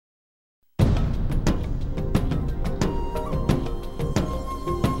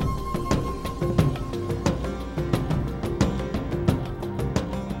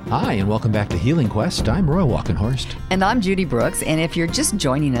Hi, and welcome back to Healing Quest. I'm Roy Walkenhorst. And I'm Judy Brooks. And if you're just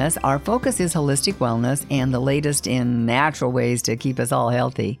joining us, our focus is holistic wellness and the latest in natural ways to keep us all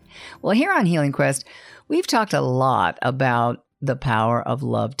healthy. Well, here on Healing Quest, we've talked a lot about the power of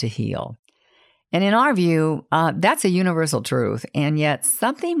love to heal. And in our view, that's a universal truth, and yet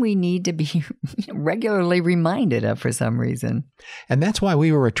something we need to be regularly reminded of for some reason. And that's why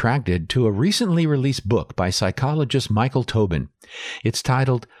we were attracted to a recently released book by psychologist Michael Tobin. It's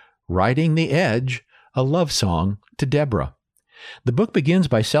titled Riding the Edge, A Love Song to Deborah. The book begins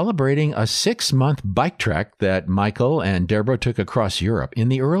by celebrating a 6-month bike trek that Michael and Deborah took across Europe in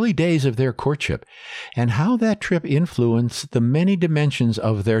the early days of their courtship, and how that trip influenced the many dimensions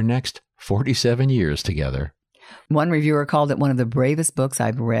of their next 47 years together. One reviewer called it one of the bravest books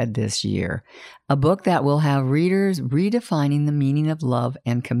I've read this year, a book that will have readers redefining the meaning of love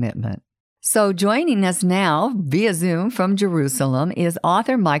and commitment. So joining us now via Zoom from Jerusalem is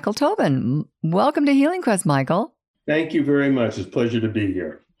author Michael Tobin. Welcome to Healing Quest, Michael. Thank you very much. It's a pleasure to be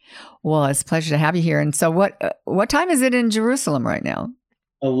here. Well, it's a pleasure to have you here. And so what time is it in Jerusalem right now?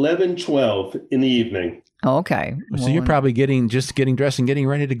 11:12 in the evening. Okay. So you're probably getting dressed and getting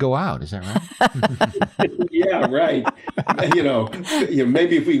ready to go out. Is that right? Yeah, right. You know,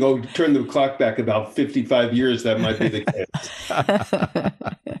 maybe if we go turn the clock back about 55 years, that might be the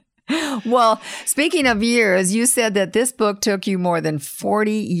case. Well, speaking of years, you said that this book took you more than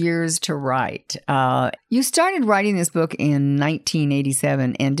 40 years to write. You started writing this book in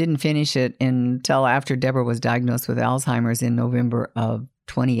 1987 and didn't finish it until after Deborah was diagnosed with Alzheimer's in November of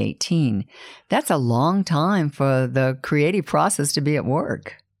 2018. That's a long time for the creative process to be at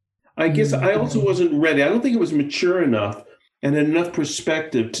work. I guess I also wasn't ready. I don't think it was mature enough and had enough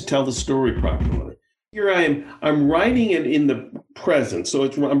perspective to tell the story properly. Here I am. I'm writing it in the present. So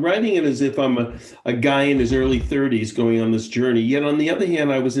I'm writing it as if I'm a guy in his early 30s going on this journey. Yet on the other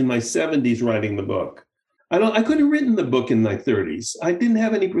hand, I was in my 70s writing the book. I could have written the book in my 30s. I didn't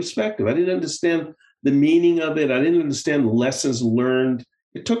have any perspective. I didn't understand the meaning of it. I didn't understand lessons learned.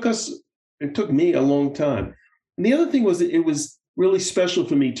 It took me a long time. And the other thing was that it was really special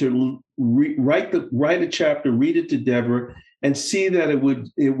for me to write a chapter, read it to Deborah, and see that it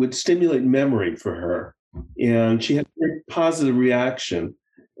would stimulate memory for her. And she had a very positive reaction.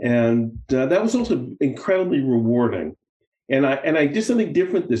 And that was also incredibly rewarding. And I did something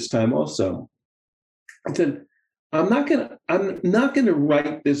different this time also. I said, I'm not gonna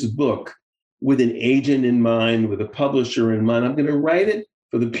write this book with an agent in mind, with a publisher in mind. I'm gonna write it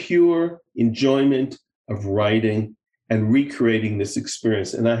for the pure enjoyment of writing and recreating this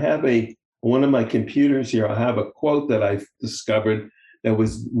experience. And I have one of my computers here, I have a quote that I discovered that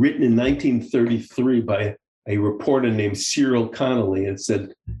was written in 1933 by a reporter named Cyril Connolly. It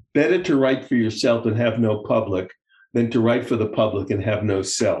said, "Better to write for yourself and have no public than to write for the public and have no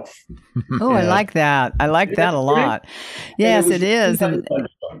self." Oh, I like that. I like that a lot. Yes, it is.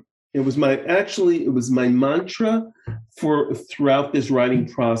 It was my mantra throughout this writing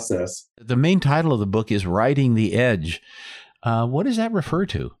process. The main title of the book is Riding the Edge. What does that refer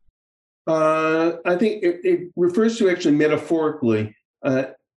to? I think it refers to actually metaphorically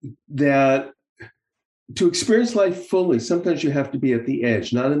that to experience life fully, sometimes you have to be at the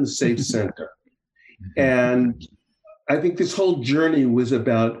edge, not in the safe center. And I think this whole journey was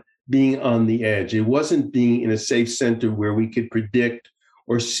about being on the edge. It wasn't being in a safe center where we could predict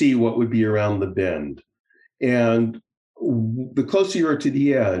or see what would be around the bend. And the closer you are to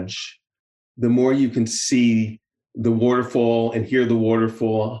the edge, the more you can see the waterfall and hear the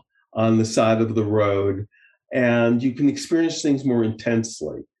waterfall on the side of the road, and you can experience things more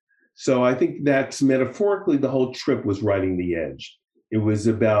intensely. So I think that's metaphorically the whole trip was riding the edge. It was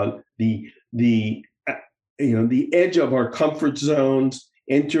about the edge of our comfort zones,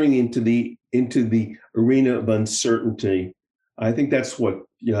 entering into the arena of uncertainty. I think that's what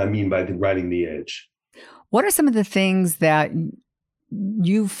I mean by riding the edge. What are some of the things that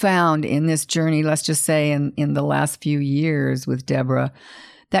you found in this journey, let's just say in the last few years with Deborah,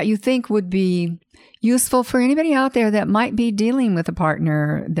 that you think would be useful for anybody out there that might be dealing with a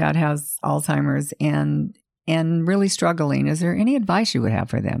partner that has Alzheimer's and really struggling? Is there any advice you would have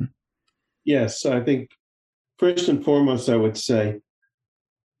for them? Yes, I think first and foremost, I would say,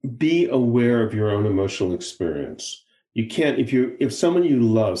 be aware of your own emotional experience. You can't, if someone you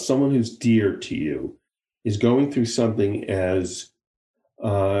love, someone who's dear to you, is going through something as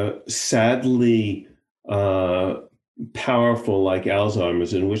sadly powerful like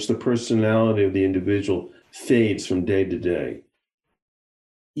Alzheimer's, in which the personality of the individual fades from day to day,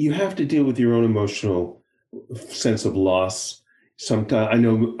 you have to deal with your own emotional sense of loss. Sometimes I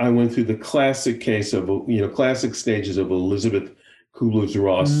know I went through the classic case of, classic stages of Elizabeth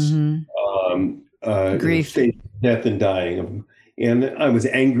Kubler-Ross, Grief, death and dying. And I was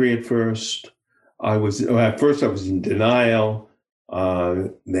angry at first. At first I was in denial.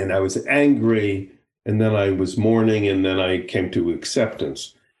 Then I was angry, and then I was mourning, and then I came to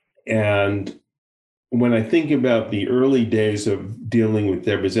acceptance. And when I think about the early days of dealing with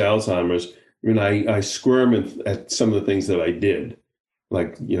Deborah's Alzheimer's, I squirm at some of the things that I did.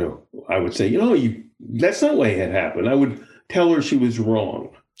 Like, I would say, that's not the way it happened. I would tell her she was wrong.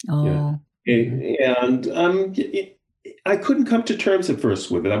 Oh. And I couldn't come to terms at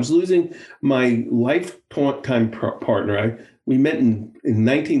first with it. I was losing my lifetime partner. We met in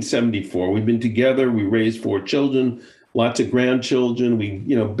 1974. We've been together. We raised 4 children, lots of grandchildren. We,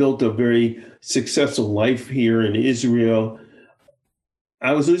 built a very successful life here in Israel.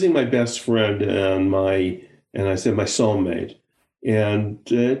 I was losing my best friend and my soulmate. And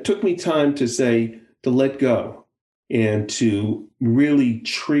it took me time to let go and to really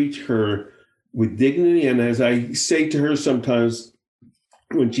treat her with dignity. And as I say to her sometimes,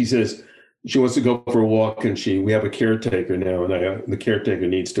 when she says she wants to go for a walk, and we have a caretaker now, and the caretaker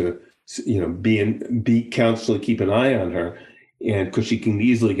needs to, be constantly keep an eye on her, and because she can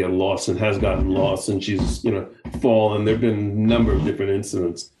easily get lost and has gotten lost, and she's fallen. There've been a number of different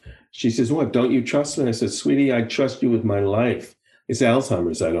incidents. She says, "What? Don't you trust me?" I said, "Sweetie, I trust you with my life. It's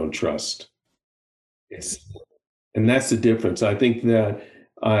Alzheimer's I don't trust." And that's the difference. I think that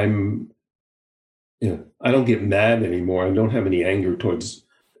I don't get mad anymore. I don't have any anger towards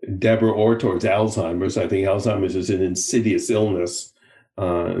Deborah or towards Alzheimer's. I think Alzheimer's is an insidious illness,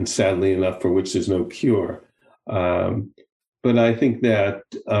 and sadly enough, for which there's no cure. But I think that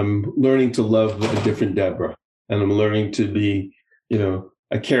I'm learning to love a different Deborah, and I'm learning to be,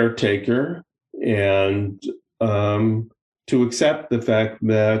 a caretaker, and to accept the fact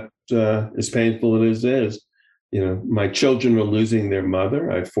that, as painful as it is, my children are losing their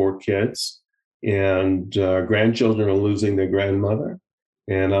mother. I have 4 kids. And grandchildren are losing their grandmother,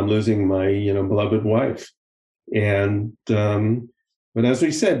 and I'm losing my, beloved wife. And but as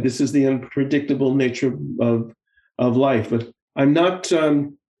we said, this is the unpredictable nature of life. But I'm not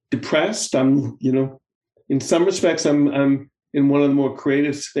depressed. I'm, in some respects, I'm in one of the more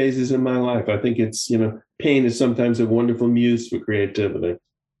creative phases in my life. I think it's, pain is sometimes a wonderful muse for creativity.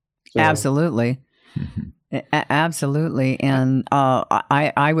 So. Absolutely. Absolutely. And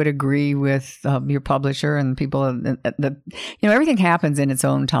I would agree with your publisher and people that, everything happens in its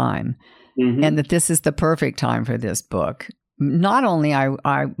own time, and that this is the perfect time for this book. Not only, I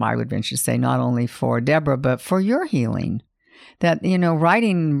would venture to say, not only for Deborah, but for your healing. That,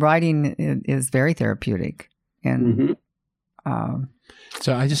 writing is very therapeutic. And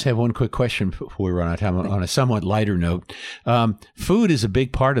so I just have one quick question before we run out of time. On a somewhat lighter note, food is a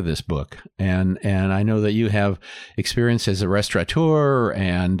big part of this book, and I know that you have experience as a restaurateur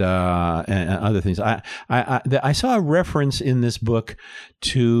and other things. I saw a reference in this book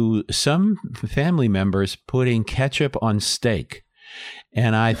to some family members putting ketchup on steak,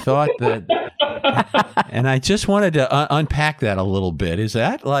 and I thought that. And I just wanted to unpack that a little bit. Is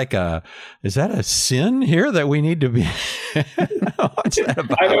that a sin here that we need to be? What's that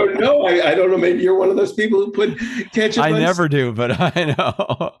about? I don't know. I don't know. Maybe you're one of those people who put ketchup. I never do, but I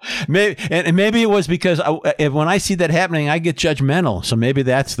know. Maybe it was because when I see that happening, I get judgmental. So maybe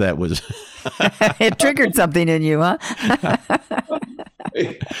that was. It triggered something in you, huh?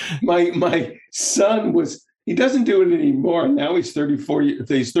 My son was. He doesn't do it anymore. Now he's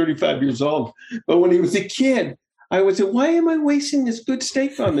 35 years old. But when he was a kid, I would say, "Why am I wasting this good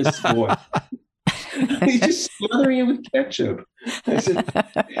steak on this boy?" He's just smothering it with ketchup. I said,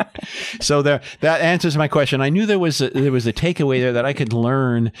 so that answers my question. I knew there was a takeaway there that I could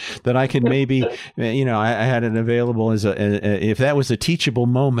learn, that I could maybe, I had it available as if that was a teachable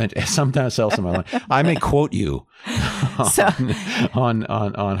moment sometimes else in my life. I may quote you on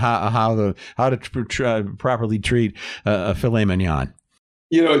how to properly treat a filet mignon.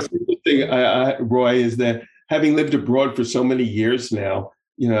 It's interesting, Roy, is that having lived abroad for so many years now,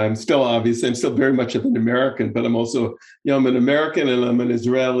 I'm still very much of an American, but I'm also, I'm an American and I'm an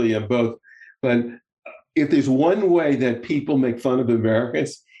Israeli and both. But if there's one way that people make fun of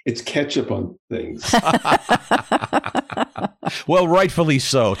Americans, it's ketchup on things. Well, rightfully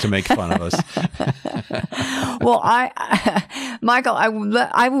so, to make fun of us. Well, Michael, I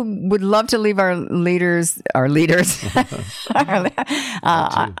would love to leave our leaders, our listeners.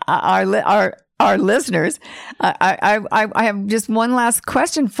 I have just one last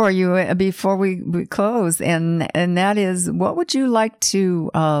question for you before we close, and that is, what would you like to,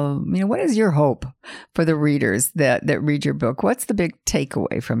 what is your hope for the readers that read your book? What's the big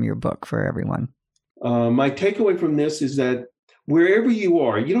takeaway from your book for everyone? My takeaway from this is that wherever you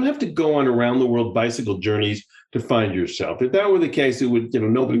are, you don't have to go on around the world bicycle journeys to find yourself. If that were the case, it would,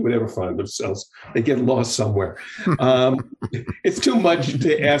 nobody would ever find themselves. They get lost somewhere. It's too much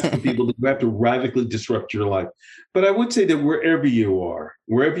to ask for people to have to radically disrupt your life. But I would say that wherever you are,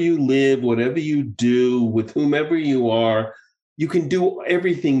 wherever you live, whatever you do, with whomever you are, you can do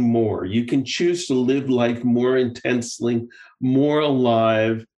everything more. You can choose to live life more intensely, more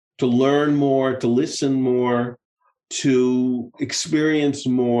alive, to learn more, to listen more, to experience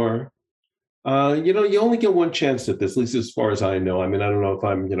more. You only get one chance at this, at least as far as I know. I mean, I don't know if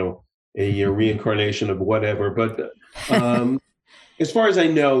I'm, a reincarnation of whatever, but as far as I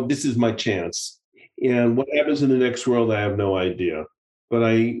know, this is my chance. And what happens in the next world, I have no idea. But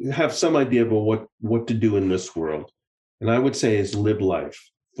I have some idea about what to do in this world. And I would say is live life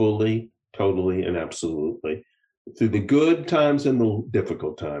fully, totally, and absolutely through the good times and the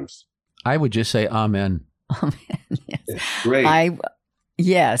difficult times. I would just say amen. Amen. Yes. Great.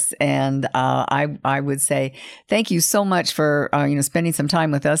 Yes, and I would say thank you so much for spending some time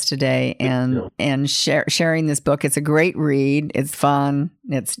with us today and sharing this book. It's a great read. It's fun.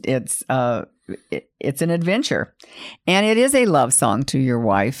 It's an adventure, and it is a love song to your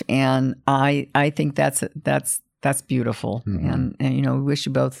wife. And I think that's beautiful. Mm-hmm. And we wish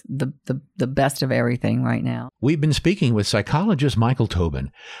you both the best of everything right now. We've been speaking with psychologist Michael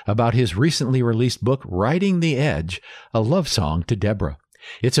Tobin about his recently released book, Riding the Edge, a love song to Deborah.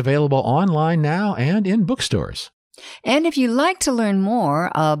 It's available online now and in bookstores. And if you'd like to learn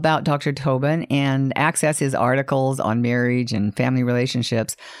more about Dr. Tobin and access his articles on marriage and family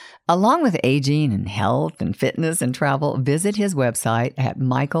relationships, along with aging and health and fitness and travel, visit his website at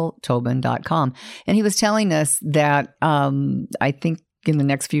michaeltobin.com. And he was telling us that I think in the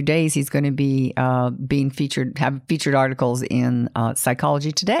next few days he's going to be have featured articles in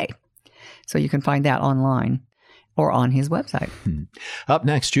Psychology Today. So you can find that online or on his website. Up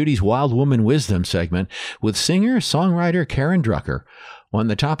next, Judy's Wild Woman Wisdom segment with singer-songwriter Karen Drucker on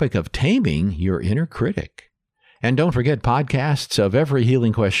the topic of taming your inner critic. And don't forget, podcasts of every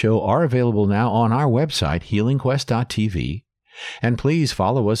Healing Quest show are available now on our website, healingquest.tv. And please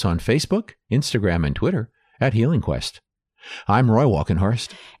follow us on Facebook, Instagram, and Twitter at Healing Quest. I'm Roy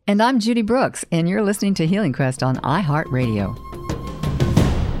Walkenhorst. And I'm Judy Brooks, and you're listening to Healing Quest on iHeartRadio.